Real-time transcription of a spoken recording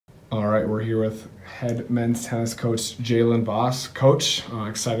All right, we're here with head men's tennis coach Jalen Voss. Coach,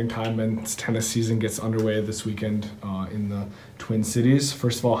 exciting time. Men's tennis season gets underway this weekend in the Twin Cities.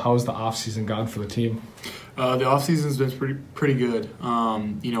 First of all, how's the off season gone for the team? The off season's been pretty good.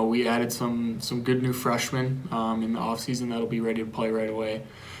 We added some good new freshmen in the off season that'll be ready to play right away.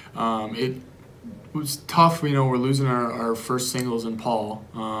 It was tough. We're losing our first singles in Paul,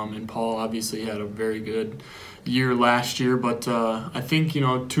 and Paul obviously had a very good year last year. But I think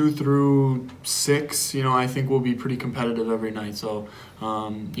 2 through 6, I think we'll be pretty competitive every night. So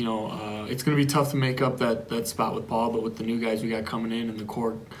it's going to be tough to make up that spot with Paul. But with the new guys we got coming in and the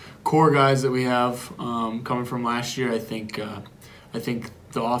core guys that we have coming from last year, I think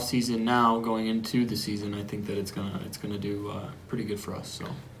the off season now going into the season, I think that it's gonna do pretty good for us. So.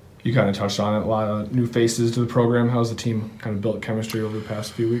 You kind of touched on it, a lot of new faces to the program. How's the team kind of built chemistry over the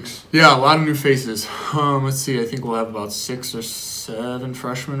past few weeks? Yeah, a lot of new faces. Let's see, I think we'll have about 6 or 7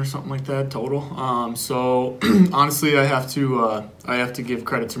 freshmen or something like that total. So honestly, I have to give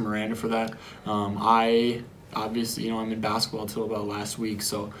credit to Miranda for that. Obviously, I'm in basketball until about last week,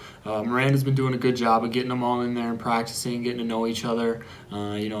 so Miranda's been doing a good job of getting them all in there and practicing, getting to know each other.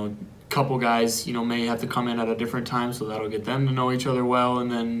 Couple guys, may have to come in at a different time, so that'll get them to know each other well. And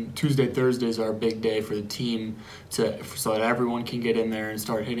then Tuesday, Thursdays are a big day for the team so that everyone can get in there and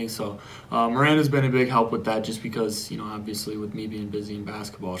start hitting. So Miranda's been a big help with that, just because obviously with me being busy in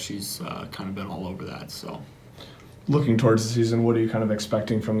basketball, she's kind of been all over that. So, looking towards the season, what are you kind of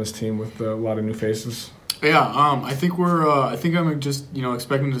expecting from this team with a lot of new faces? Yeah, I think I'm just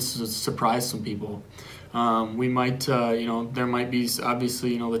expecting to surprise some people. We might, there might be,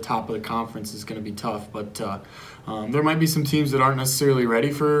 obviously, the top of the conference is going to be tough, but there might be some teams that aren't necessarily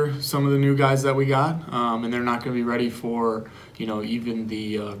ready for some of the new guys that we got, and they're not going to be ready for, even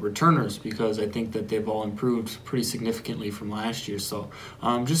the returners, because I think that they've all improved pretty significantly from last year. So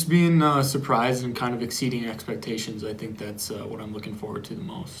just being surprised and kind of exceeding expectations, I think that's what I'm looking forward to the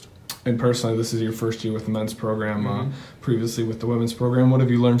most. And personally, this is your first year with the men's program, previously with the women's program. What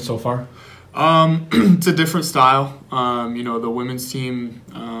have you learned so far? It's a different style. The women's team,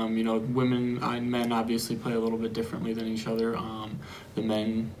 women and men obviously play a little bit differently than each other. The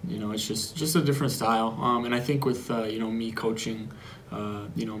men, it's just a different style. And I think with, me coaching,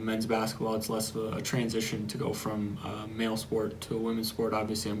 men's basketball, it's less of a transition to go from a male sport to a women's sport.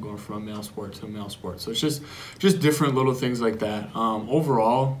 Obviously, I'm going from a male sport to a male sport. So it's just different little things like that.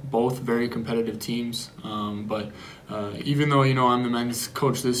 Overall, both very competitive teams. But even though, I'm the men's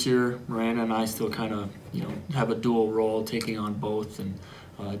coach this year, Miranda and I still kind of, have a dual role, taking on both and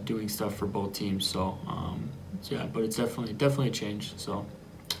doing stuff for both teams. So, but it's definitely a change. So,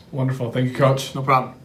 wonderful. Thank you, Coach. No problem.